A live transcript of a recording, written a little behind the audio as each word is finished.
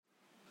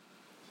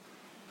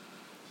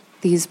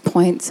these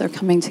points are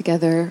coming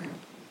together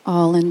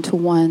all into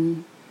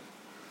one.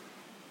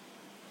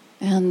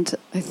 And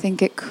I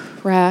think it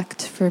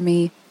cracked for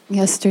me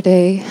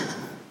yesterday.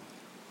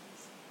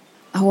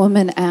 A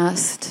woman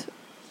asked,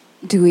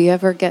 do we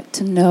ever get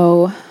to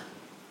know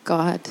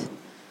God?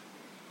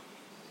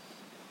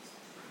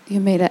 You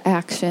made an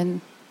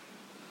action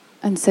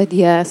and said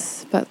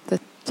yes, but the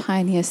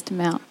tiniest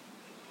amount.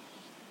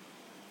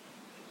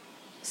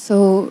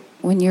 So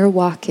when you're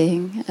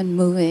walking and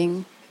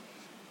moving,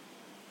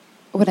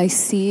 what I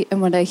see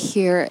and what I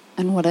hear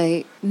and what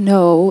I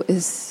know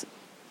is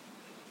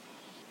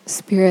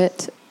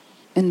spirit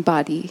and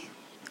body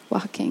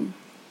walking.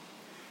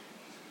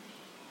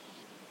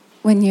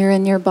 When you're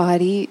in your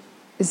body,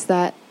 is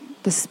that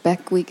the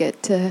speck we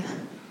get to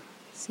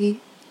see?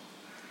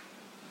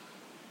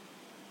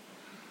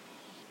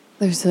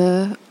 There's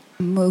a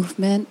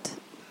movement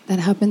that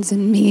happens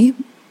in me.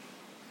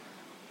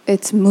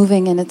 It's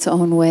moving in its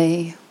own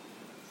way,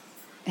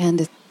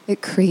 and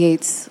it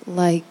creates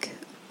like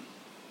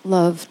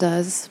love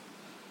does.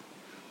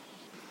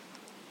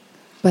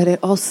 But it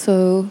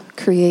also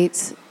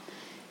creates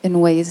in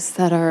ways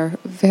that are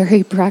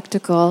very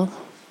practical,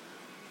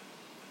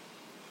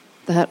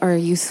 that are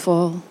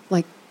useful,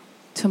 like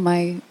to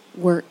my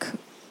work.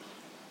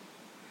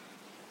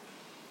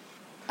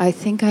 I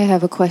think I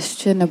have a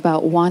question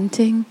about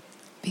wanting,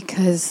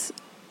 because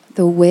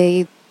the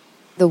way,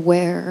 the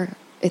where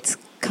it's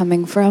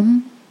coming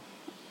from,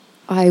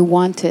 I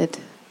wanted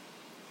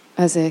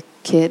as a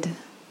kid.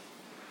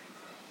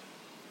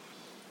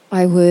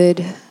 I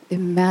would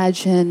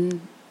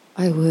imagine,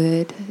 I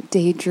would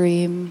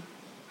daydream,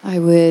 I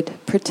would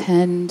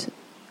pretend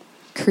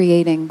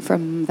creating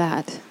from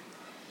that.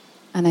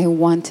 And I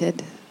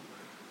wanted.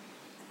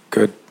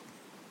 Good.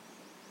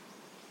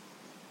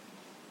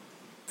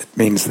 It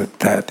means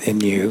that in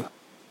you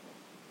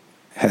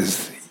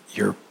has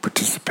your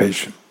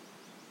participation.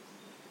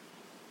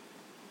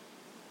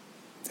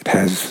 It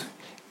has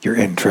your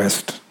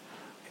interest,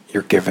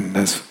 your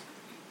givenness.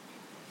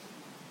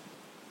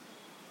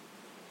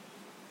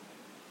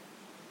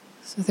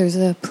 So there's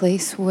a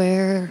place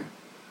where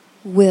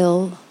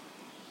will,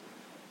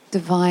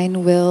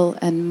 divine will,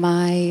 and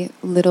my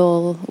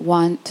little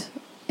want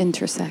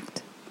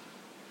intersect.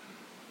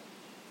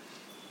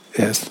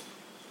 Yes.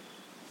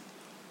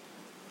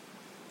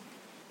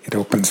 It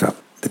opens up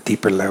the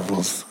deeper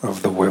levels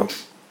of the will.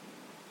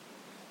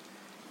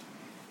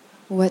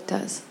 What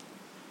does?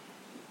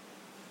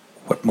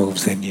 What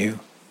moves in you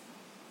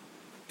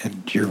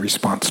and your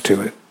response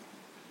to it.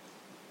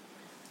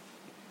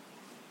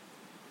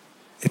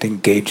 It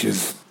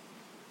engages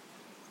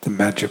the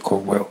magical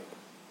will.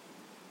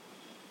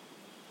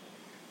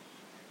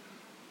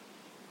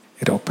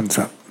 It opens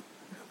up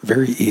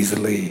very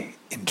easily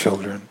in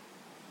children,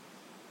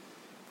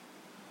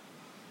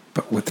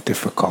 but with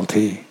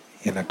difficulty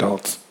in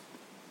adults.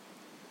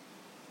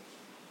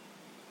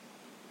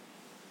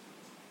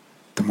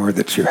 The more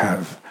that you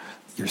have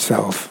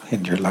yourself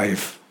and your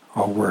life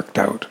all worked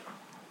out,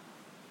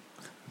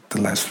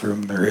 the less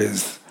room there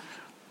is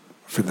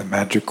for the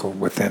magical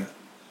within.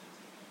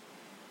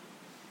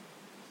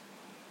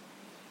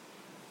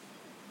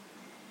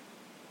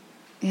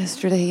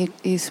 Yesterday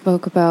you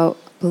spoke about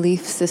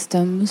belief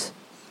systems.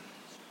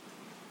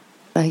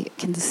 I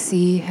can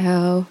see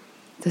how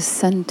the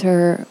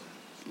center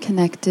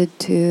connected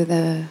to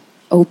the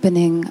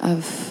opening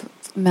of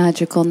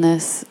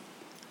magicalness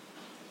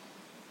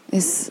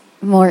is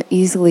more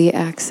easily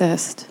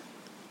accessed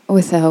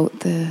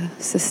without the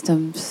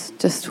systems,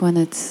 just when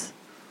it's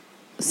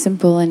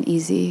simple and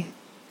easy.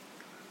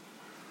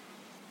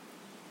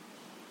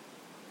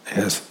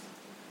 Yes.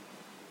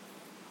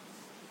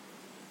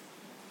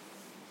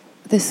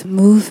 This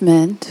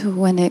movement,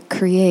 when it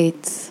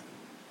creates,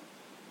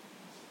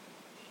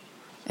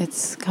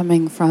 it's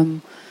coming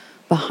from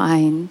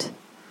behind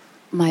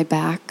my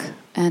back,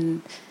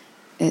 and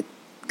it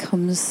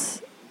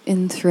comes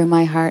in through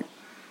my heart.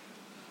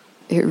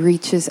 It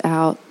reaches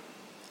out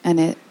and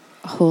it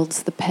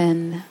holds the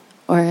pen,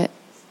 or it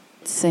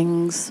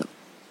sings.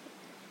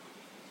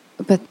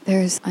 But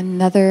there's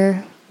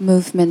another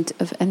movement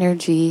of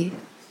energy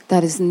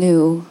that is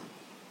new.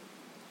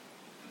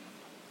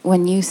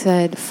 When you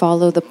said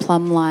follow the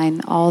plumb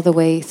line all the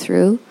way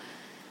through,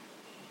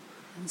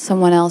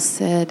 someone else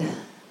said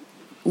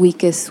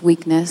weakest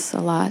weakness a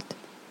lot.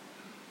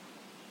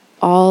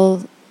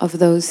 All of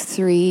those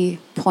 3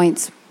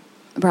 points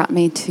brought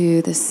me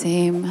to the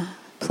same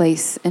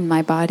place in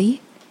my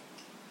body.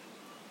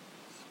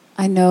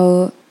 I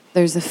know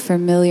there's a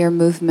familiar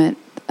movement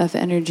of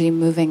energy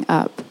moving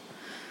up,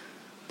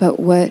 but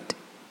what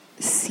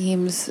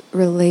seems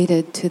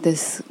related to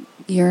this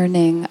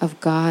yearning of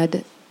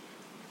God,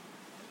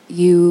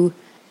 you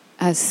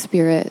as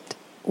spirit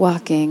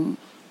walking,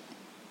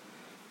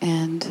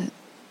 and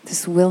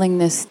this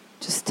willingness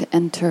just to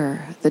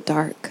enter the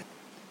dark,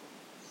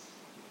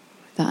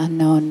 the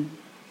unknown.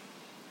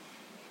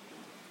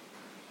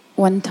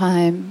 One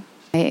time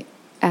I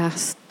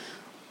asked,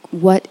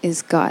 what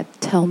is God?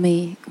 Tell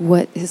me,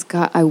 what is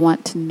God? I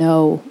want to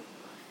know.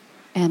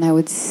 And I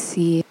would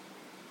see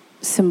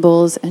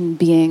symbols and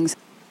beings,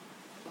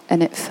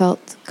 and it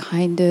felt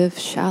kind of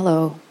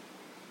shallow.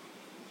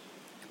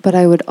 But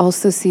I would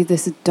also see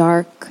this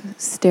dark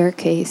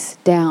staircase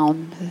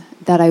down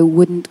that I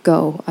wouldn't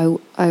go.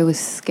 I was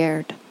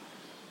scared.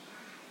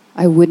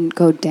 I wouldn't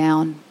go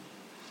down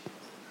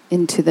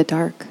into the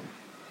dark.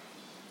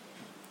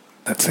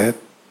 That's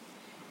it.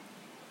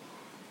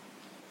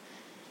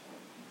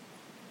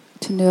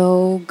 To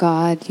know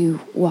God,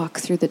 you walk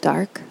through the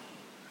dark.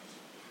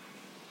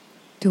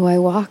 Do I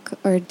walk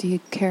or do you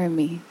carry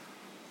me?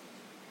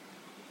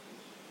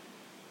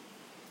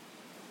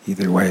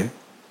 Either way,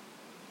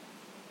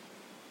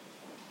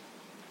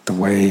 the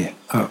way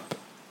up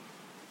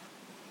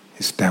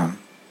is down.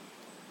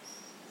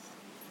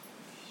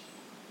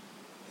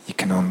 You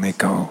can only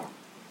go,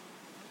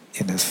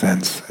 in a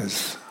sense,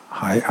 as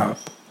high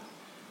up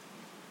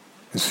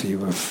as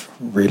you have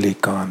really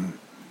gone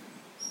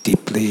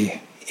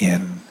deeply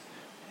in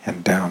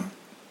and down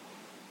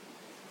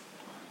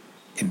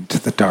into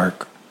the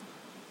dark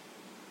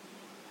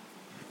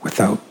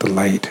without the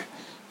light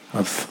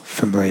of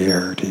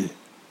familiarity,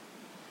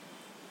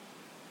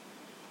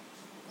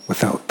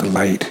 without the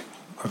light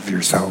of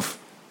yourself,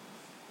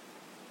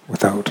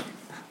 without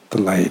the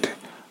light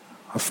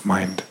of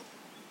mind.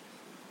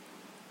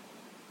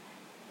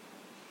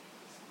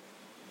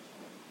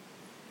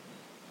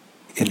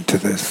 Into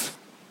this,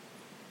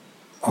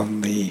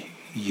 only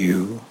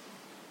you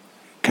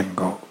can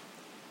go.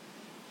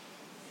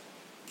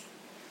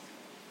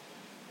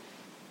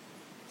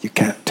 You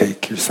can't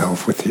take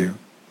yourself with you.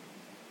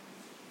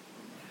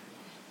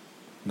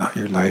 Not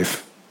your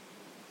life,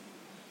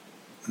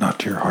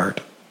 not your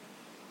heart.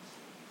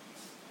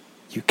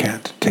 You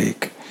can't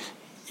take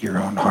your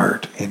own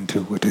heart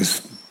into what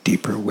is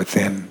deeper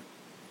within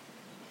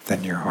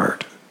than your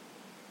heart.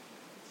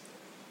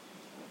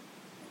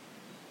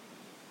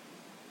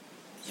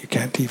 You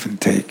can't even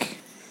take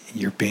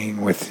your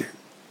being with you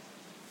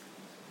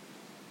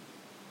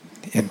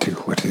into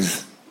what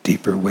is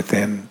deeper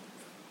within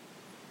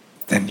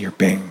than your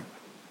being,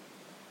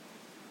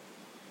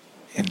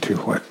 into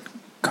what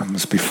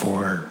comes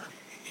before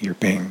your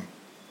being.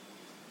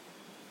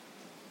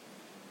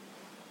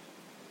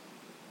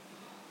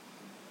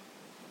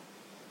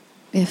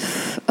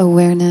 If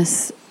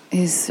awareness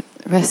is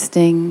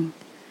resting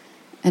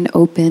and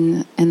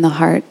open in the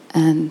heart,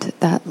 and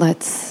that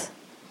lets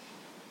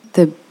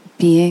the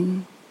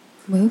being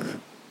move,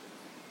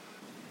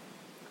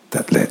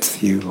 that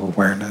lets you,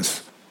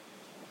 awareness,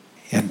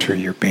 enter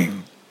your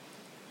being,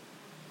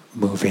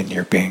 move in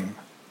your being,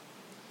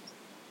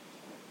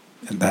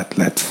 and that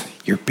lets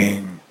your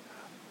being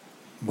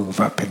move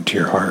up into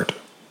your heart,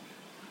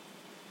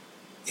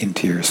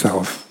 into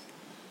yourself,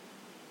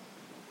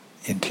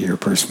 into your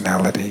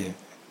personality,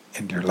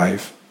 in your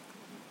life.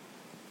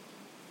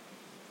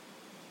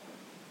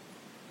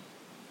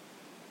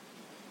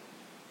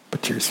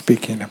 But you're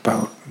speaking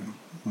about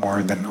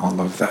more than all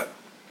of that.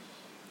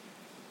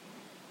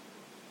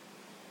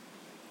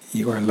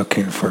 You are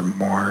looking for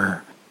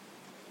more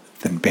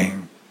than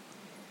being,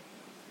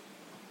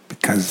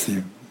 because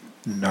you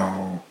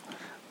know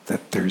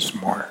that there's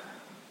more.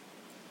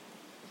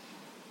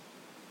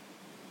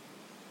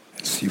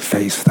 As you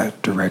face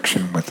that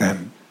direction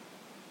within,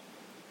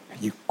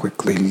 you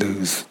quickly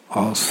lose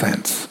all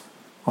sense,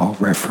 all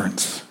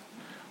reference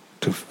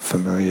to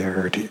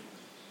familiarity.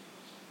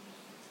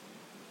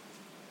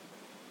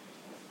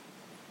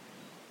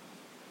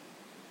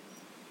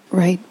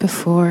 right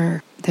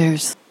before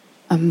there's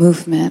a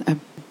movement, a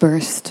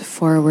burst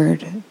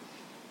forward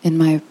in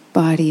my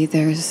body,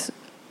 there's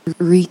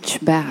reach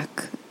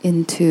back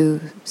into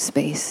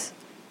space.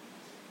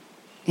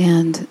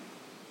 And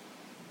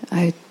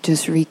I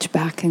just reach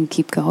back and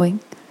keep going.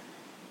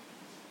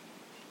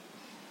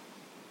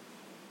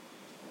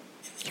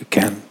 You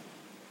can.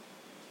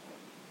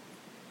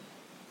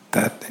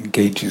 That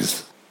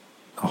engages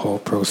a whole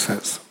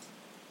process,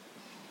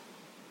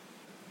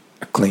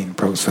 a clean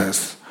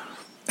process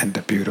and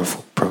a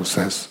beautiful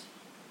process.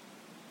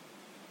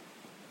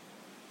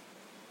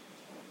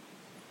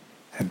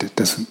 And it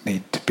doesn't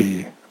need to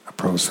be a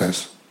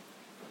process.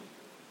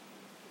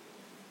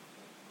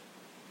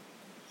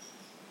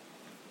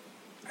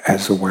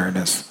 As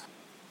awareness,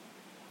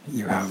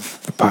 you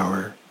have the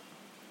power,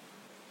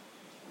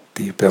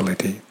 the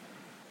ability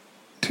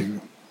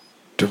to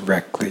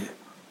directly,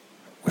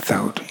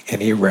 without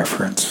any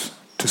reference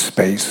to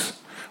space,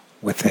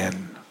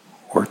 within,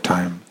 or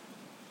time,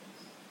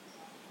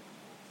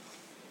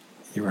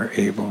 you are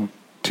able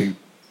to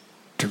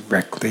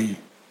directly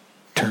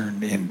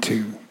turn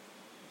into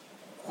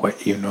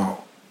what you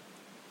know.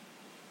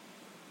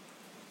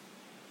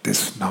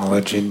 This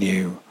knowledge in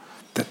you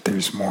that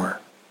there's more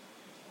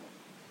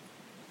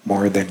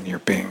than your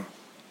being.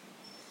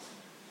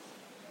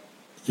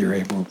 You're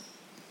able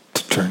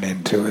to turn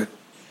into it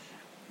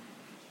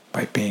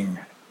by being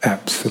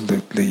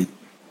absolutely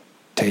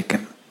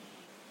taken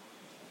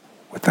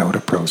without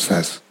a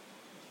process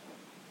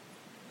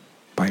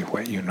by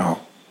what you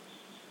know.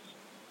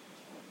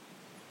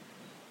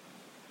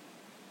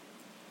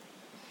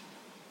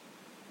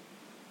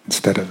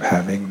 instead of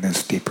having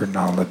this deeper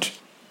knowledge,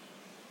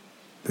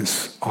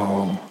 this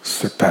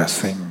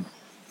all-surpassing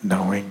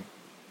knowing,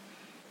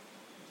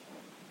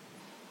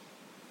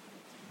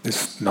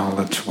 this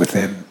knowledge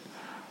within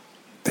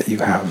that you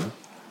have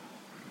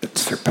that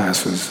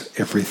surpasses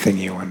everything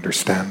you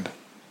understand,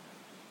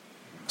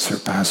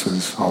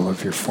 surpasses all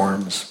of your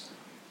forms,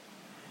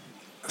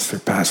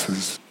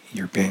 surpasses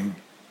your being.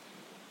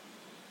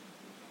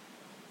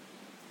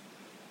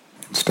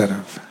 Instead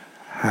of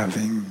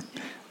having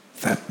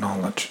that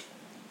knowledge,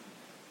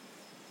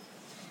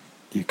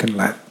 you can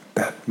let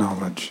that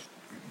knowledge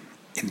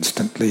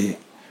instantly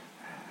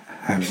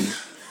have you.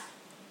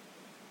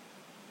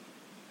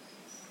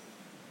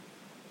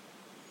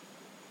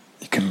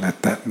 You can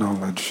let that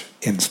knowledge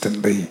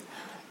instantly,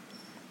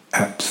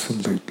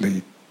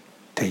 absolutely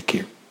take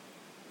you.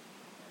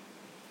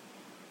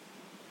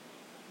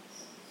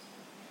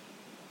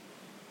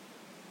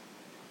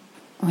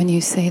 When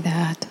you say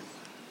that,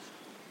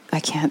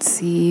 I can't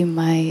see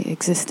my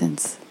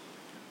existence.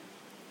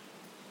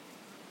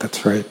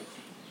 That's right.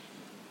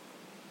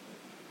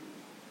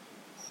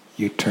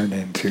 You turn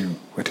into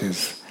what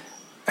is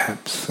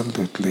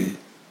absolutely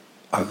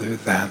other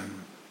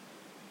than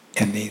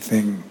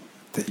anything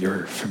that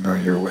you're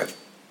familiar with.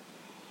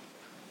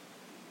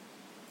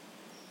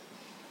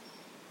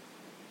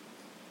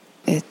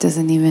 It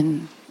doesn't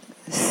even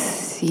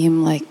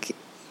seem like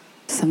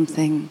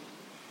something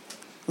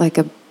like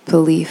a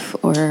belief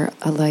or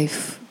a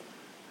life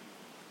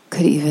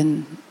could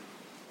even...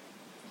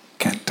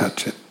 Can't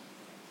touch it.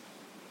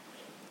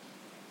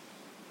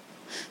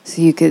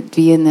 So you could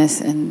be in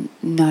this and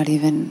not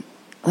even...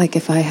 Like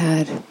if I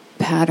had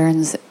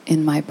patterns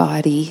in my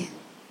body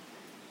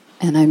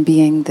and I'm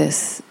being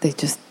this, they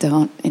just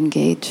don't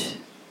engage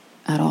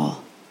at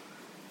all.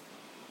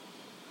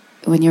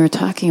 When you were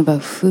talking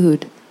about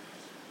food,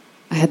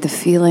 I had the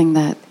feeling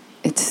that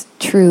it's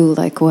true,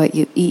 like what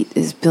you eat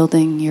is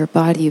building your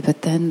body,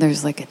 but then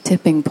there's like a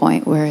tipping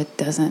point where it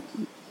doesn't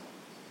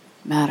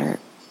matter.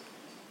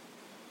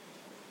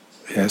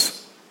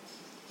 Yes.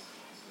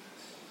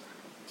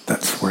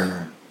 That's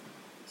where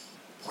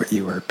what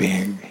you are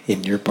being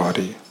in your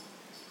body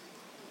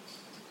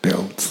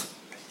builds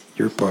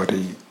your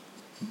body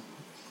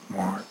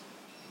more.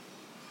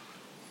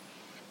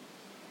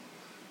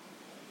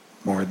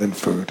 More than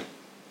food.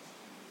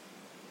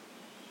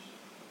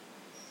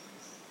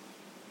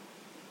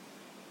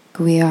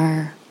 We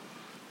are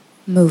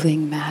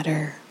moving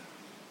matter.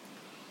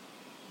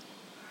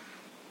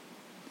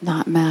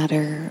 Not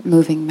matter,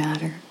 moving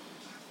matter.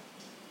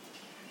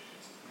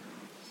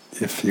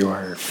 If you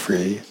are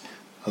free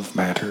of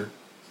matter,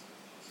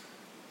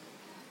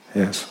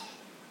 yes.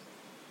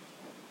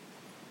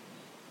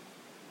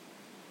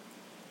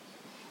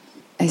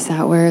 Is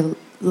that where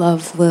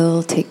love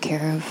will take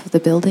care of the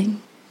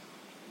building?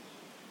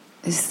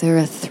 Is there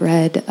a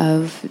thread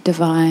of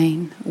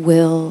divine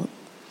will,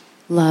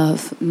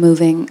 love,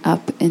 moving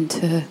up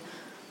into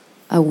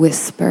a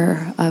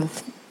whisper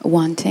of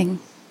wanting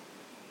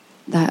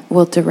that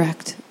will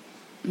direct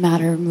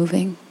matter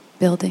moving,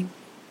 building?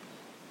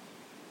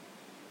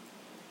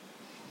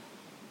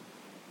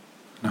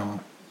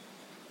 No.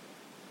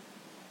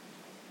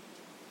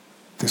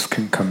 This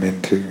can come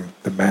into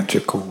the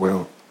magical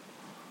will,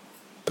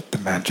 but the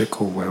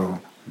magical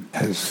will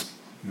has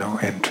no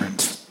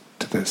entrance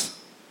to this.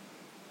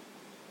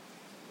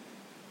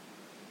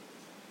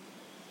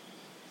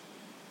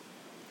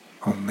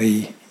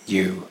 Only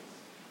you,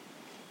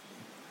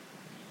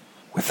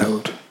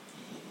 without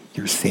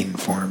your seen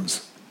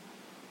forms,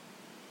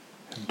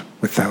 and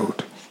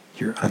without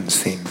your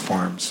unseen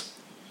forms,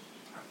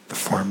 the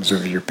forms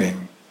of your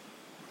being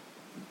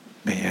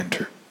may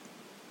enter.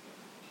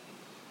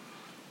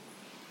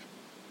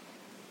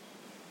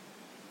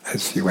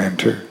 As you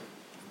enter,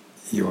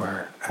 you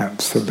are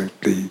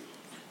absolutely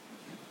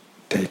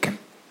taken.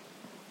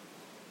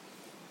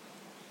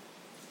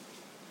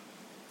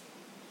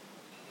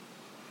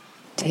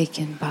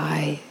 Taken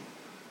by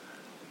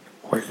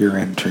what you're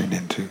entering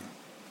into.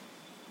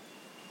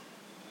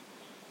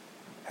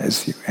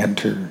 As you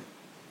enter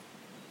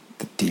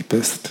the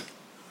deepest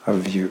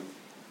of you,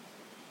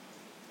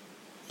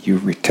 you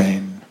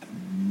retain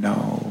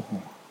no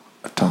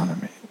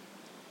autonomy.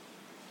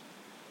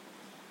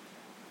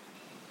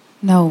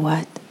 know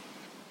what?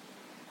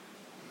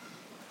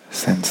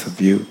 Sense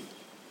of you.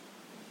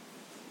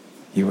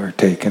 You are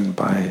taken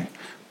by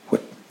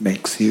what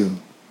makes you,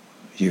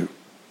 you.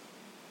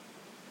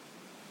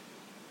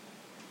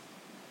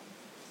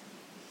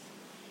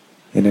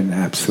 In an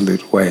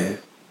absolute way,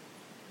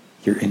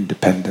 your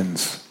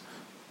independence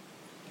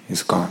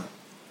is gone.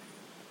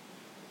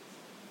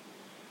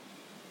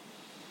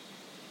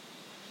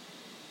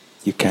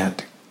 You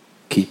can't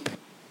keep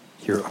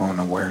your own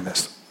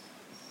awareness.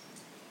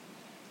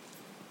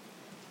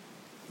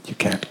 You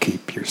can't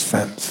keep your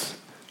sense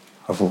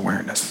of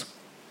awareness.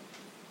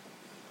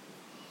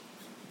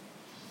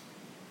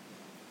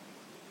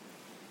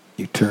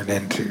 You turn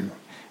into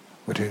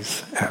what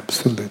is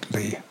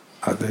absolutely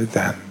other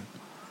than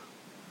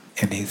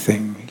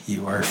anything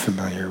you are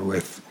familiar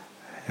with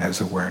as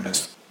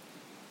awareness.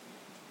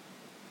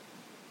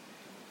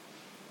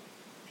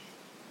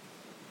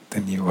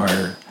 then you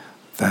are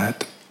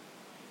that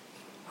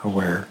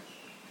aware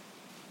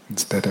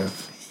instead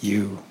of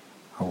you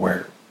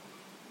aware.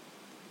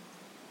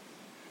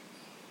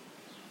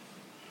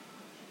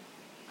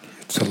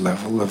 It's a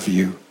level of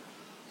you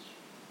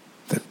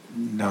that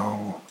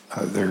no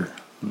other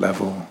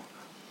level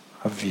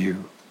of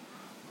you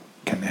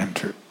can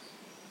enter.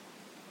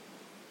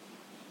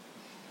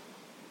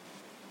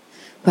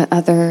 But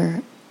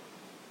other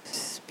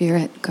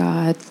spirit,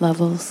 God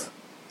levels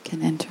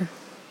can enter.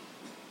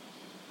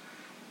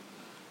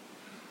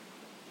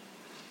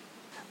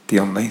 The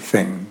only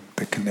thing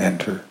that can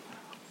enter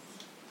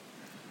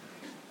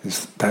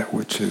is that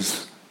which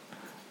is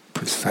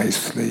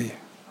precisely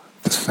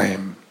the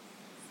same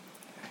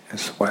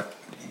as what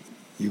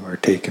you are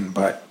taken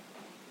by.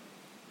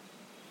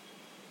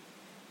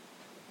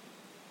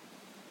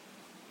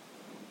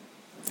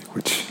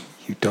 Which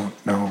you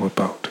don't know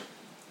about.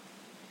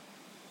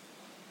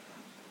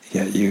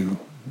 Yet you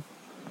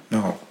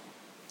know.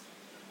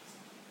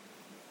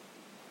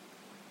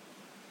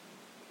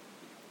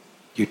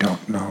 You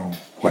don't know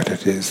what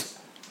it is.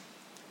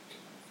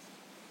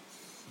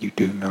 You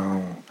do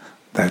know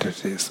that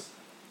it is.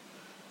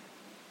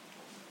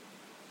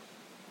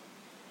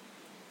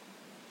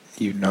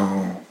 You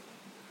know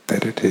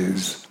that it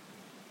is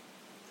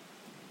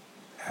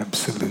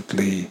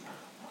absolutely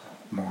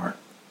more.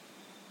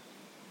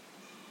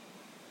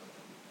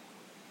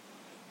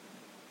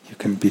 You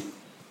can be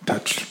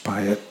touched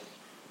by it,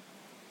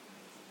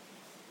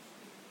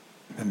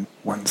 and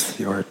once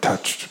you are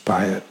touched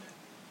by it,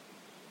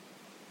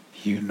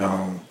 you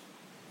know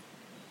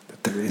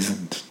that there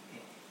isn't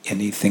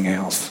anything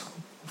else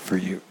for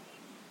you.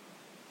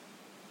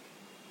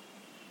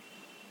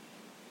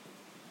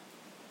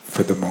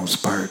 For the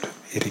most part,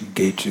 it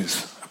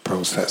engages a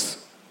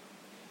process,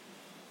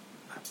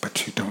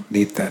 but you don't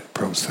need that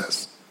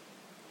process.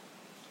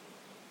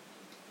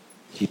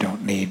 You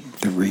don't need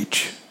the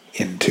reach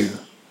into.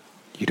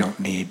 You don't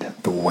need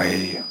the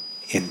way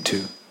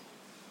into.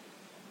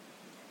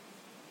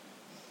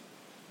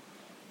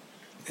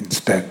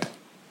 Instead,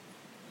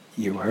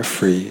 you are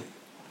free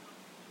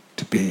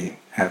to be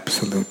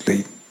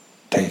absolutely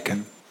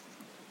taken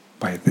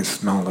by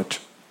this knowledge.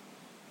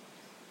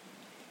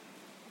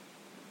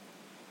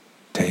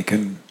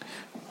 Taken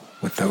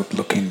without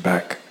looking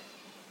back.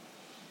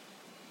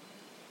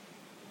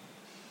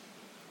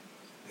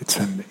 It's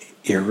an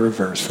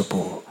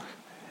irreversible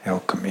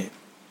alchemy.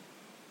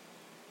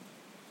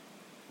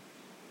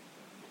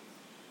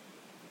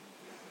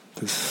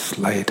 The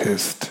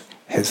slightest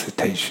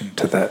hesitation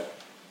to that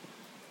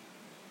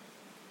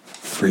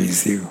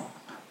frees you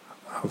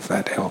of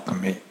that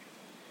alchemy,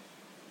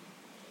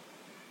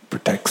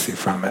 protects you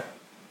from it.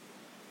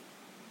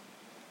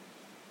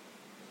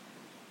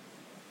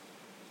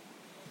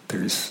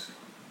 There's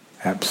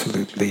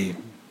absolutely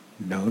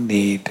no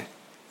need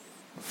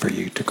for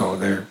you to go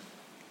there,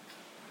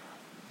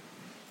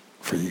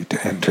 for you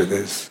to enter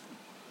this,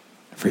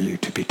 for you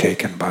to be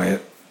taken by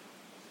it.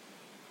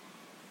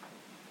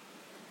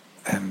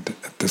 And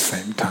at the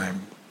same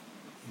time,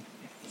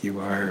 you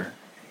are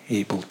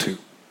able to.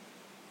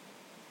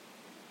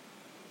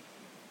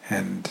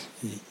 And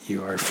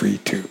you are free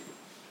to.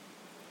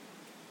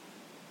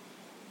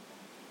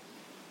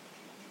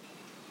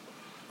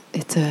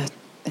 It's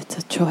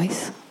a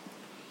choice.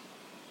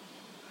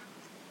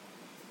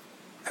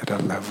 At a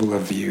level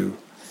of you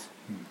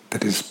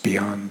that is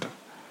beyond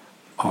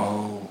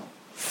all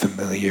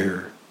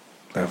familiar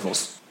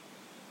levels.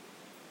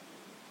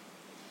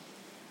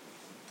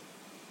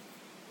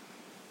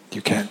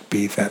 You can't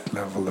be that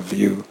level of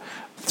you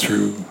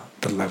through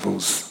the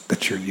levels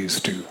that you're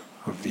used to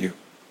of you.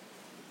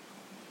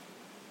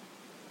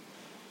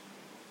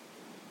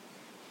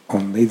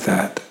 Only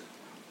that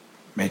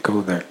may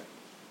go there.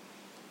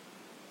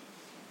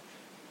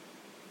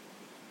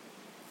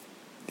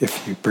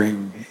 If you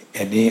bring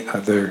any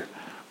other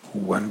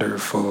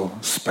wonderful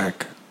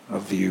speck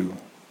of you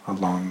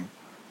along,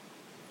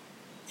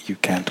 you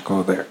can't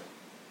go there.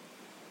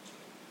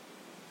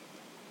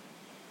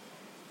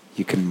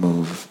 You can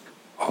move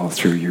all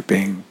through your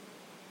being,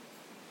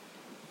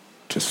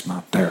 just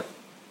not there.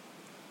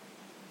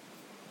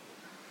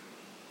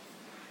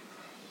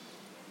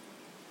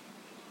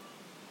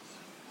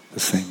 The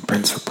same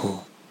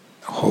principle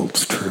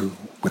holds true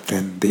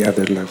within the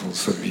other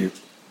levels of you.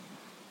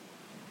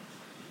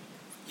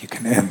 You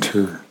can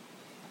enter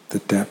the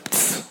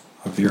depths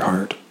of your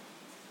heart.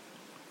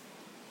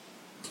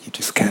 You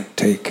just can't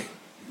take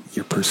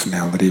your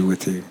personality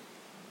with you.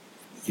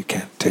 You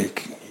can't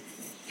take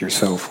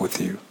yourself with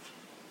you.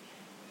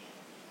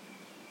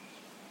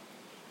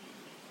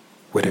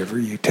 Whatever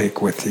you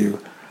take with you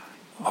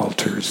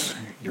alters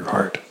your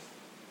heart,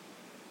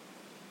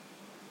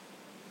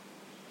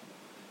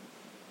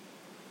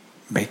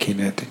 making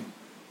it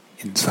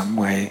in some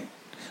way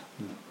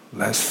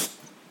less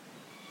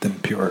than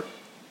pure.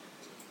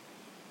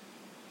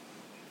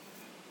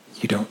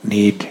 You don't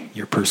need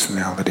your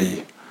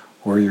personality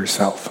or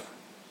yourself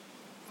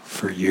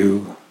for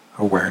you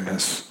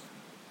awareness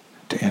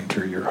to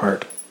enter your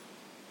heart.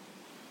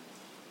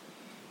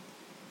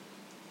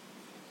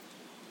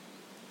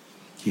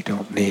 You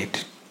don't need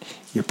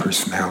your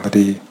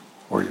personality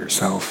or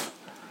yourself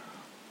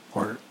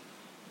or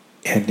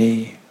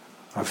any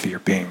of your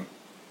being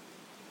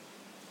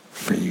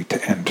for you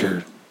to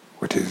enter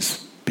what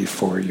is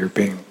before your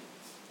being,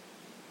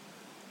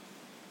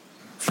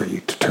 for you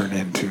to turn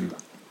into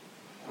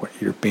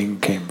what your being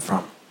came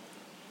from.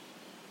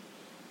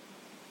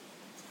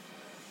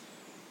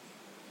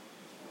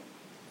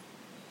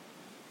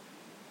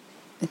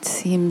 It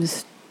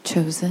seems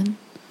chosen.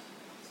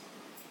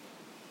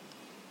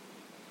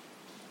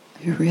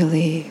 I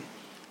really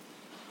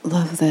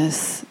love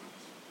this.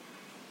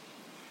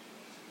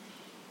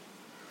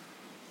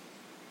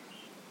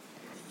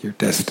 Your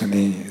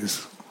destiny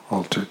is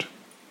altered.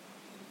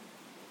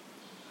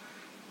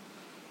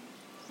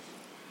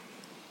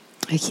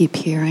 I keep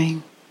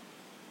hearing,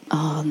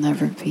 I'll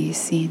never be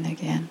seen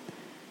again.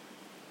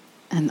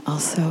 And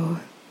also,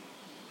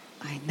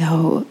 I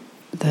know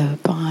the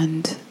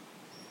bond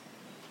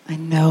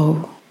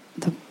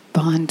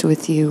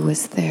with you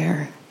was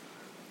there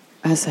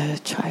as a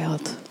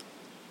child,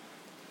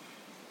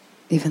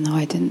 even though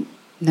I didn't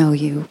know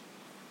you.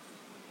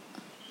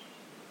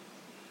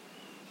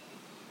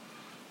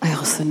 I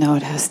also know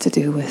it has to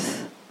do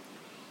with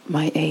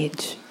my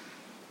age.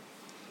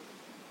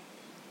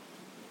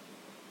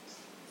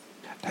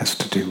 It has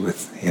to do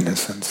with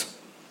innocence.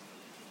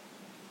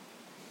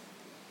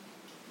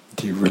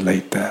 Do you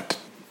relate that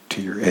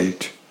to your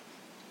age?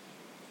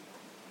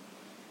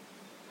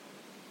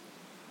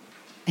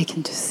 I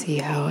can just see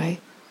how I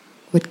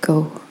would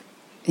go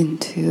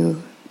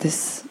into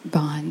this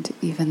bond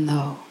even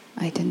though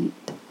I didn't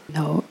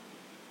know.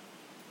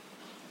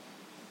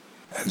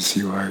 As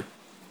you are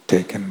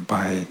taken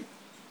by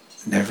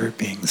never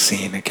being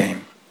seen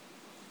again,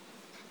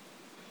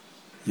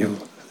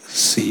 you'll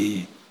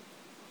see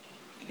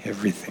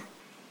everything.